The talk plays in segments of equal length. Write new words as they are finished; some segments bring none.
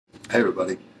Hey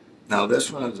everybody. Now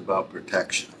this one is about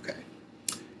protection, okay?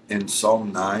 In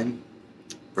Psalm 9,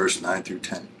 verse 9 through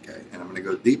 10, okay? And I'm going to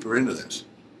go deeper into this.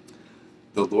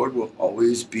 The Lord will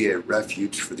always be a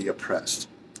refuge for the oppressed,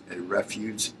 a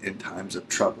refuge in times of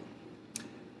trouble.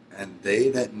 And they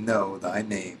that know thy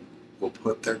name will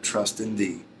put their trust in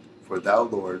thee, for thou,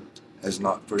 Lord, has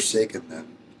not forsaken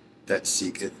them that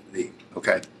seeketh thee.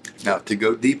 Okay, now to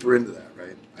go deeper into that,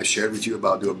 right? I shared with you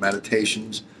about doing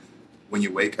meditations. When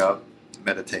you wake up,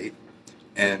 meditate.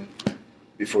 And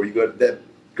before you go to bed,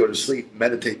 go to sleep,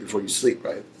 meditate before you sleep,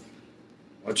 right?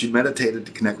 Once you meditated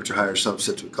to connect with your higher self,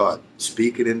 sits with God.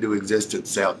 Speak it into existence,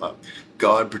 say out loud.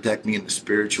 God protect me in the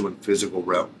spiritual and physical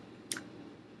realm.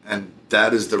 And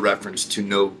that is the reference to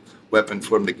no weapon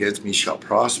formed against me shall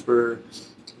prosper.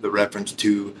 The reference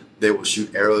to they will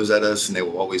shoot arrows at us and they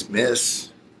will always miss.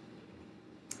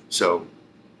 So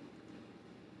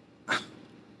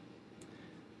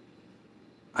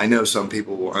I know some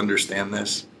people will understand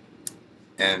this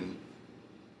and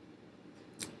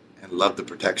love the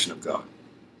protection of God.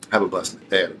 Have a blessed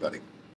day, everybody.